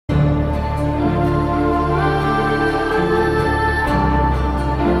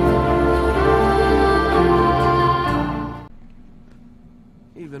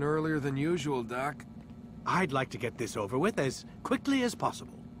usual, Doc. I'd like to get this over with as quickly as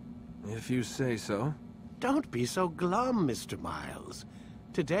possible. If you say so. Don't be so glum, Mr. Miles.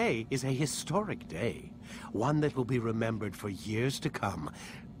 Today is a historic day. One that will be remembered for years to come.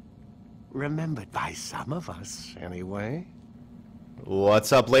 Remembered by some of us, anyway.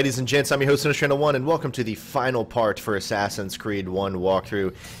 What's up, ladies and gents? I'm your host, CenterStrain01, and welcome to the final part for Assassin's Creed 1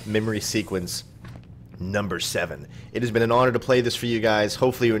 walkthrough memory sequence number 7. It has been an honor to play this for you guys.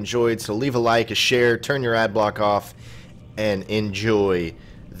 Hopefully you enjoyed, so leave a like, a share, turn your ad block off, and enjoy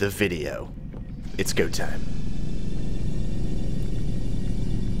the video. It's go time.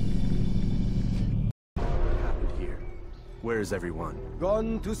 What happened here? Where is everyone?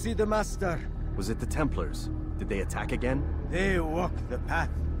 Gone to see the Master. Was it the Templars? Did they attack again? They walk the path.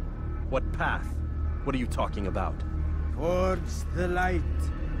 What path? What are you talking about? Towards the light.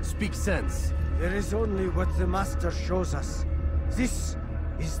 Speak sense. There is only what the Master shows us. This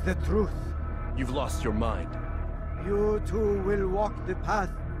is the truth. You've lost your mind. You too will walk the path,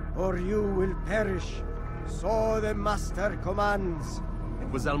 or you will perish. So the Master commands.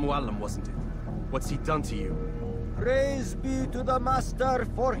 It was Al-Mualim, wasn't it? What's he done to you? Praise be to the Master,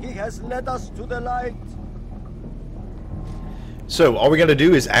 for he has led us to the light. So, all we gotta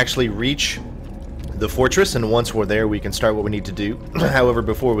do is actually reach the fortress, and once we're there, we can start what we need to do. However,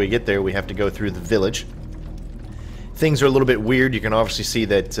 before we get there, we have to go through the village. Things are a little bit weird. You can obviously see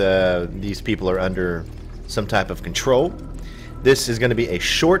that these people are under some type of control. This is going to be a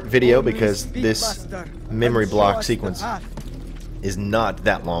short video because this memory block sequence is not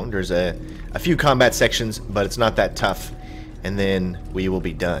that long. There's a few combat sections, but it's not that tough, and then we will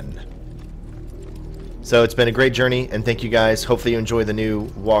be done. So it's been a great journey, and thank you guys. Hopefully you enjoy the new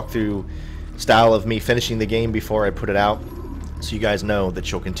walkthrough style of me finishing the game before I put it out, so you guys know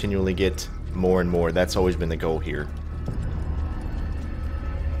that you'll continually get more and more. That's always been the goal here.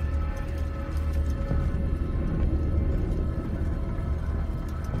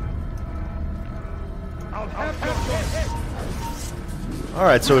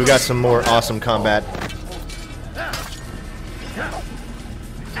 Alright, so we've got some more awesome combat.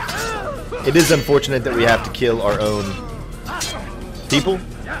 It is unfortunate that we have to kill our own people.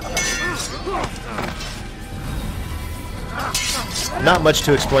 Not much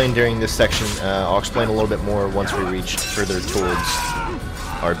to explain during this section. I'll explain a little bit more once we reach further towards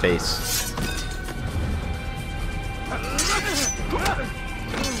our base.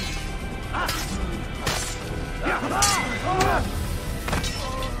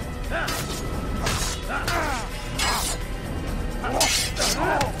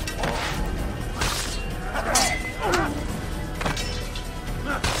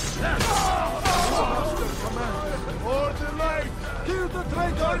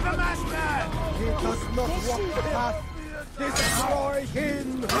 He does not walk the path. Destroy him!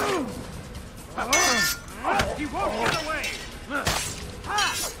 He won't get away!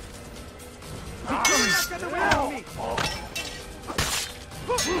 He's not gonna win me!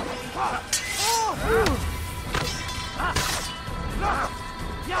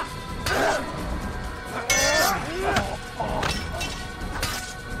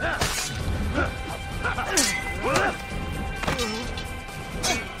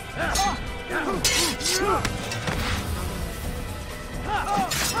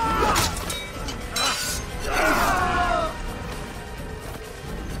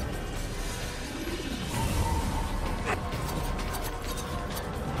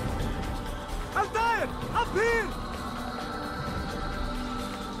 Altair! Up here!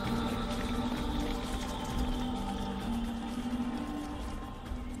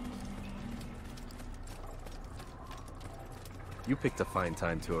 You picked a fine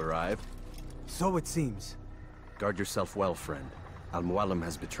time to arrive. So it seems. Guard yourself well, friend. Al-Mualim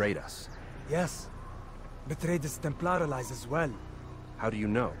has betrayed us. Yes. Betrayed his Templar allies as well. How do you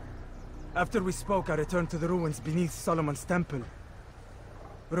know? After we spoke, I returned to the ruins beneath Solomon's temple.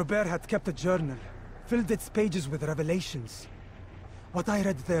 Robert had kept a journal, filled its pages with revelations. What I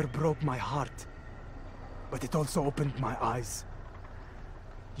read there broke my heart. But it also opened my eyes.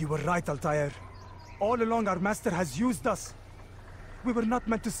 You were right, Altair. All along our master has used us. We were not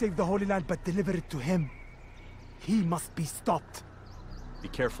meant to save the Holy Land, but deliver it to him. He must be stopped. Be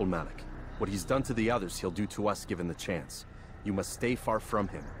careful, Malik. What he's done to the others, he'll do to us given the chance. You must stay far from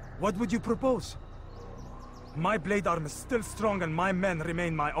him. What would you propose? My blade arm is still strong and my men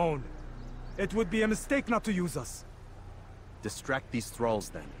remain my own. It would be a mistake not to use us. Distract these thralls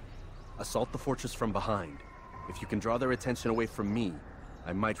then. Assault the fortress from behind. If you can draw their attention away from me,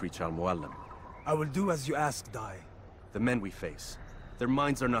 I might reach Al-Mualim. I will do as you ask, Dai. The men we face, their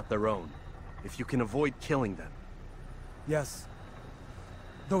minds are not their own. If you can avoid killing them. Yes.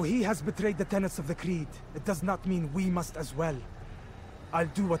 Though he has betrayed the tenets of the Creed, it does not mean we must as well. I'll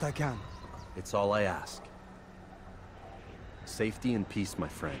do what I can. It's all I ask. Safety and peace, my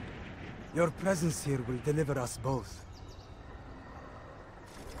friend. Your presence here will deliver us both.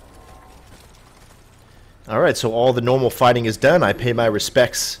 Alright, so all the normal fighting is done. I pay my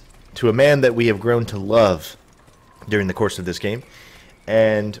respects to a man that we have grown to love during the course of this game.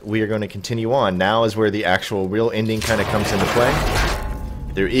 And we are going to continue on. Now is where the actual real ending kind of comes into play.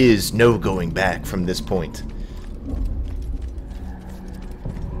 There is no going back from this point.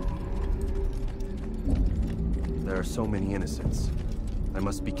 There are so many innocents. I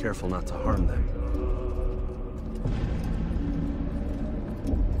must be careful not to harm them.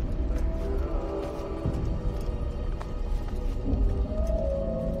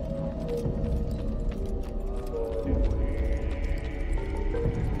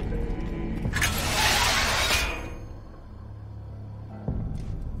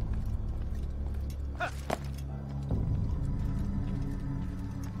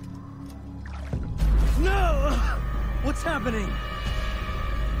 No! What's happening?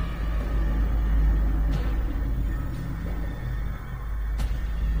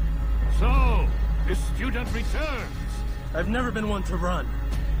 So, the student returns. I've never been one to run.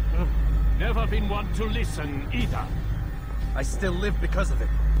 Never been one to listen either. I still live because of it.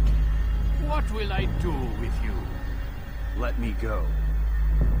 What will I do with you? Let me go.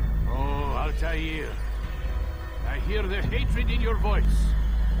 Oh, Altair. I hear the hatred in your voice.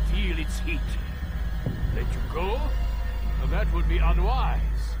 Feel its heat. Let you go? That would be unwise.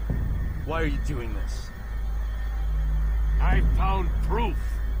 Why are you doing this? I found proof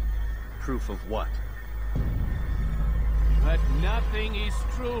Proof of what? that nothing is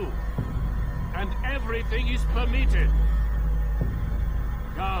true, and everything is permitted.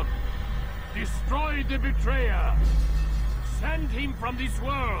 Come, destroy the betrayer. Send him from this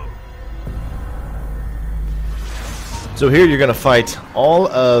world. So here you're going to fight all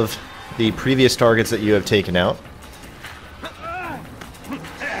of the previous targets that you have taken out.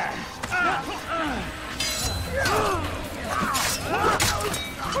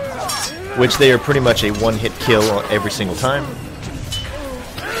 Which they are pretty much a one-hit kill every single time.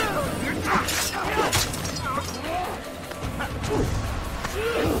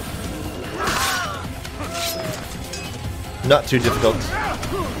 Not too difficult.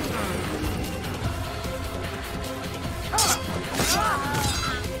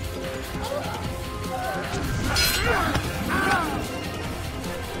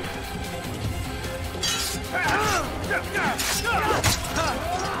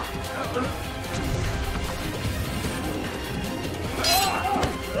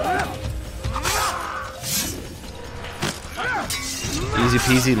 Easy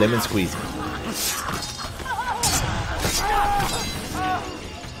peasy, lemon squeezy.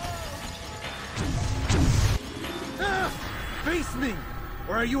 Face me!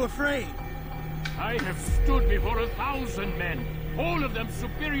 Or are you afraid? I have stood before 1,000 men, all of them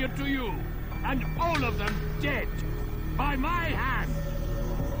superior to you, and all of them dead, by my hand.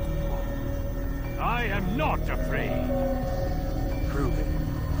 I am not afraid. Prove it.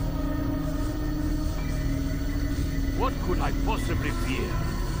 What could I possibly fear?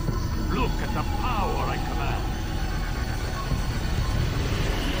 Look at the power I command.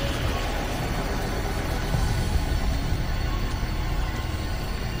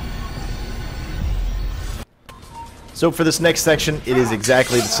 So for this next section, it is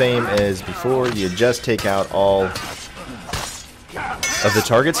exactly the same as before. You just take out all of the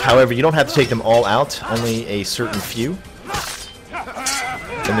targets. However, you don't have to take them all out, only a certain few.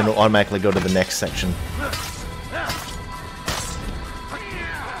 And then it'll automatically go to the next section.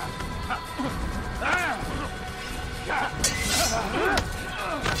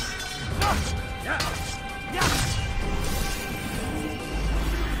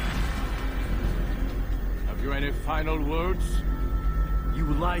 Any final words? You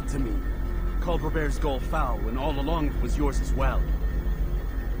lied to me. Called Robert's goal foul when all along it was yours as well.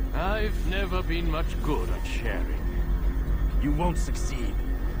 I've never been much good at sharing. You won't succeed.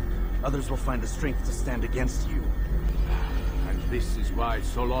 Others will find the strength to stand against you. And this is why,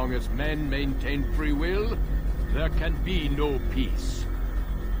 so long as men maintain free will, there can be no peace.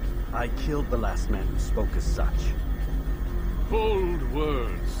 I killed the last man who spoke as such. Bold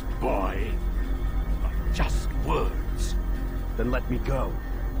words, boy. But just words. Then let me go.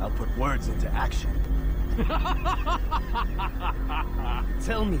 I'll put words into action.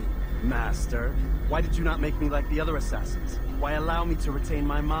 Tell me, Master, why did you not make me like the other assassins? Why allow me to retain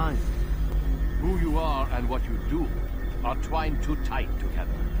my mind? Who you are and what you do are twined too tight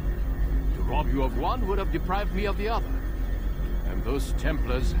together. To rob you of one would have deprived me of the other. and those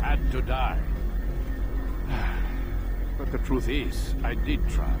Templars had to die. But the truth is, I did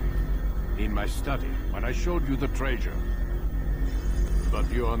try. In my study, when I showed you the treasure.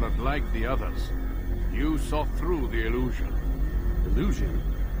 But you are not like the others. You saw through the illusion. Illusion?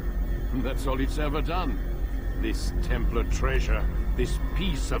 That's all it's ever done. This Templar treasure, this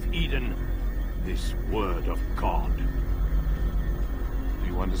piece of Eden, this word of God. Do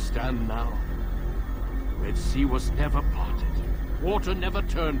you understand now? Red Sea was never parted. Water never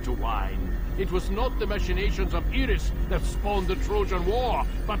turned to wine. It was not the machinations of Iris that spawned the Trojan War,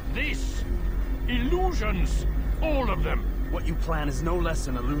 but this! Illusions! All of them! What you plan is no less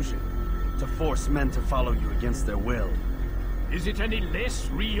an illusion. To force men to follow you against their will. Is it any less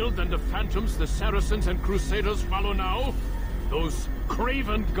real than the phantoms the Saracens and Crusaders follow now? Those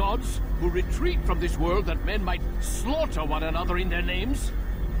craven gods who retreat from this world that men might slaughter one another in their names?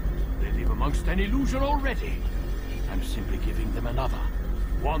 They live amongst an illusion already. I'm simply giving them another.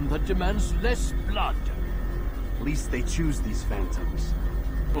 One that demands less blood. At least they choose these phantoms.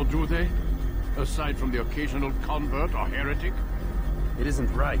 Or do they? Aside from the occasional convert or heretic? It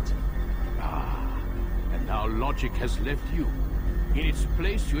isn't right. Ah, and now logic has left you. In its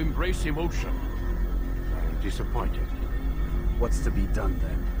place, you embrace emotion. I'm disappointed. What's to be done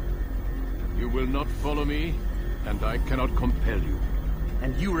then? You will not follow me, and I cannot compel you.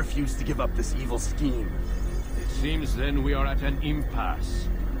 And you refuse to give up this evil scheme. It seems then we are at an impasse.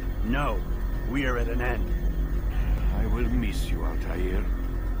 No, we are at an end. I will miss you, Altair.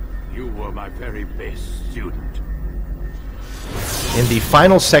 You were my very best student. In the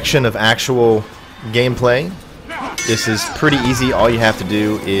final section of actual gameplay, this is pretty easy. All you have to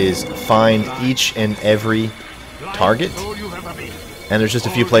do is find each and every target. And there's just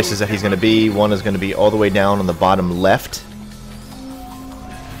a few places that he's going to be. One is going to be all the way down on the bottom left.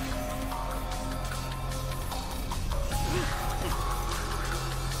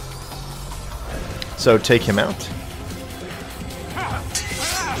 So take him out.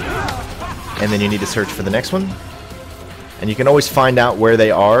 And then you need to search for the next one. And you can always find out where they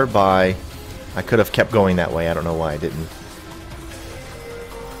are by... I could have kept going that way. I don't know why I didn't.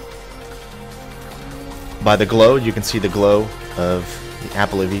 By the glow, you can see the glow of the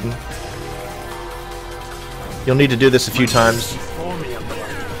Apple of Eden. You'll need to do this a few times.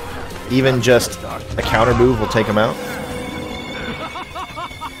 Even just a counter move will take them out.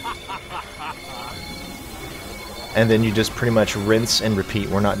 And then you just pretty much rinse and repeat.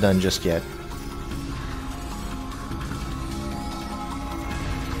 We're not done just yet.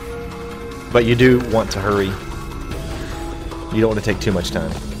 But you do want to hurry. You don't want to take too much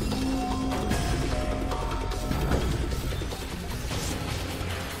time.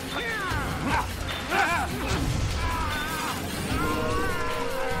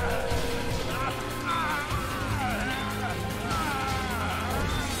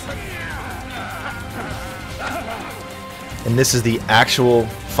 And this is the actual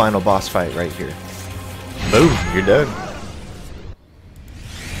final boss fight right here. Boom, you're done.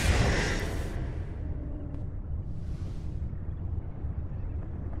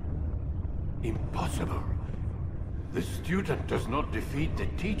 Impossible. The student does not defeat the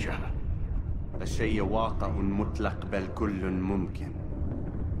teacher. الشيء واقع مطلق بل كل ممكن.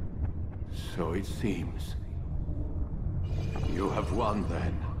 So it seems. You have won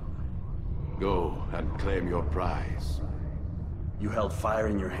then. Go and claim your prize. You held fire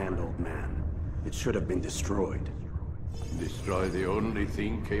in your hand, old man. It should have been destroyed. Destroy the only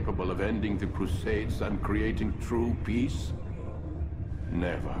thing capable of ending the Crusades and creating true peace?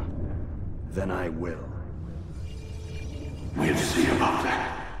 Never. Then I will. We'll see about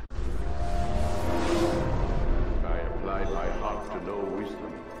that. I applied my heart to know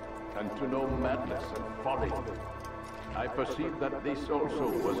wisdom, and to know madness and folly. I perceived that this also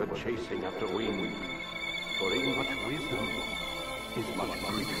was a chasing after wind, for in much wisdom is much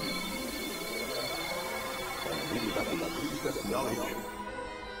grief. And he that increaseth knowledge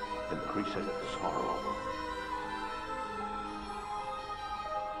increaseth sorrow.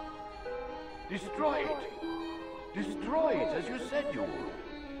 Destroy it! Destroy it as you said you would.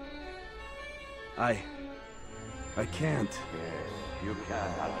 I can't. Yes, you can,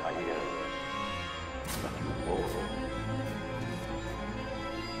 Altair. But you won't.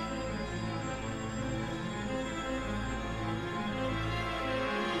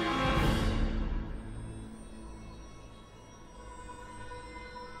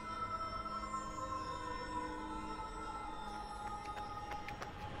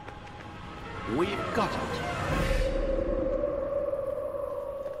 We've got it.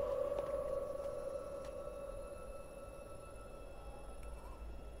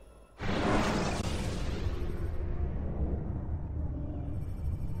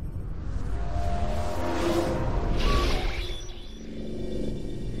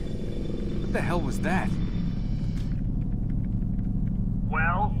 What the hell was that?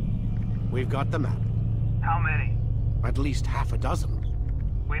 Well? We've got the map. How many? At least half a dozen.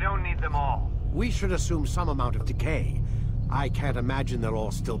 We don't need them all. We should assume some amount of decay. I can't imagine they'll all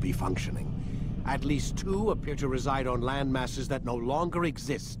still be functioning. At least 2 appear to reside on land masses that no longer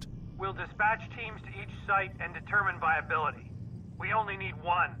exist. We'll dispatch teams to each site and determine viability. We only need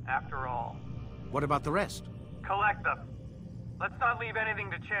 1, after all. What about the rest? Collect them. Let's not leave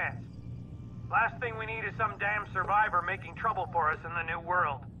anything to chance. Last thing we need is some damn survivor making trouble for us in the new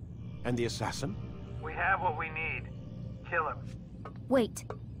world. And the assassin? We have what we need. Kill him. Wait.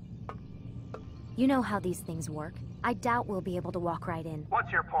 You know how these things work. I doubt we'll be able to walk right in.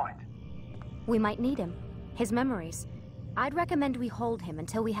 What's your point? We might need him. His memories. I'd recommend we hold him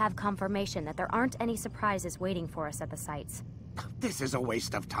until we have confirmation that there aren't any surprises waiting for us at the sites. This is a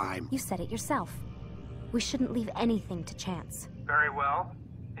waste of time. You said it yourself. We shouldn't leave anything to chance. Very well.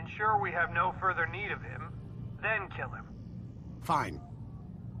 Ensure we have no further need of him, then kill him. Fine.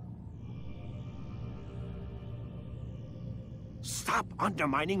 Stop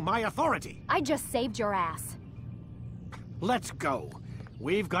undermining my authority! I just saved your ass. Let's go.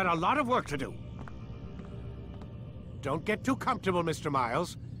 We've got a lot of work to do. Don't get too comfortable, Mr.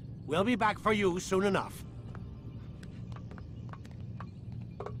 Miles. We'll be back for you soon enough.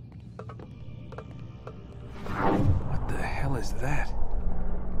 What the hell is that?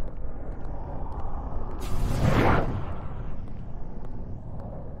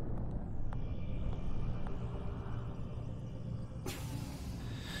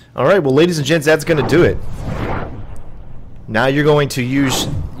 Alright, well ladies and gents, that's going to do it. Now you're going to use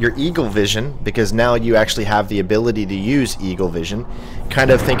your eagle vision, because now you actually have the ability to use eagle vision.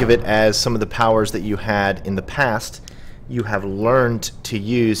 Kind of think of it as some of the powers that you had in the past, you have learned to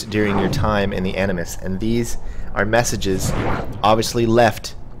use during your time in the Animus. And these are messages obviously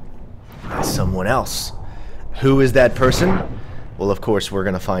left by someone else. Who is that person? Well, of course, we're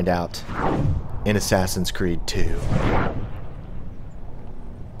going to find out in Assassin's Creed 2.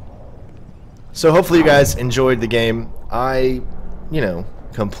 So hopefully you guys enjoyed the game. I,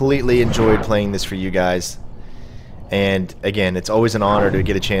 completely enjoyed playing this for you guys. And again, it's always an honor to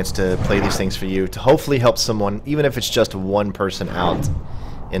get a chance to play these things for you, to hopefully help someone, even if it's just one person out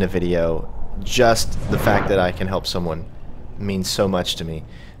in a video. Just the fact that I can help someone means so much to me.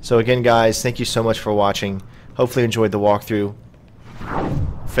 So again, guys, thank you so much for watching. Hopefully you enjoyed the walkthrough.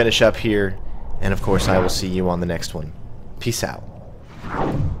 Finish up here, and of course I will see you on the next one. Peace out.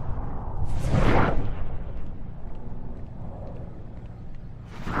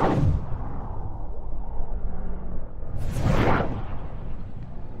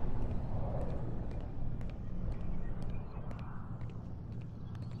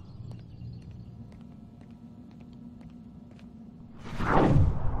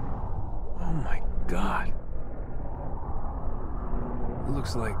 Oh my God. It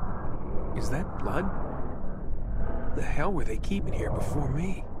looks like... Is that blood? What the hell were they keeping here before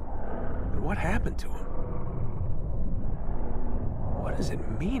me? And what happened to him? What does it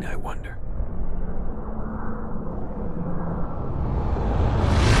mean, I wonder?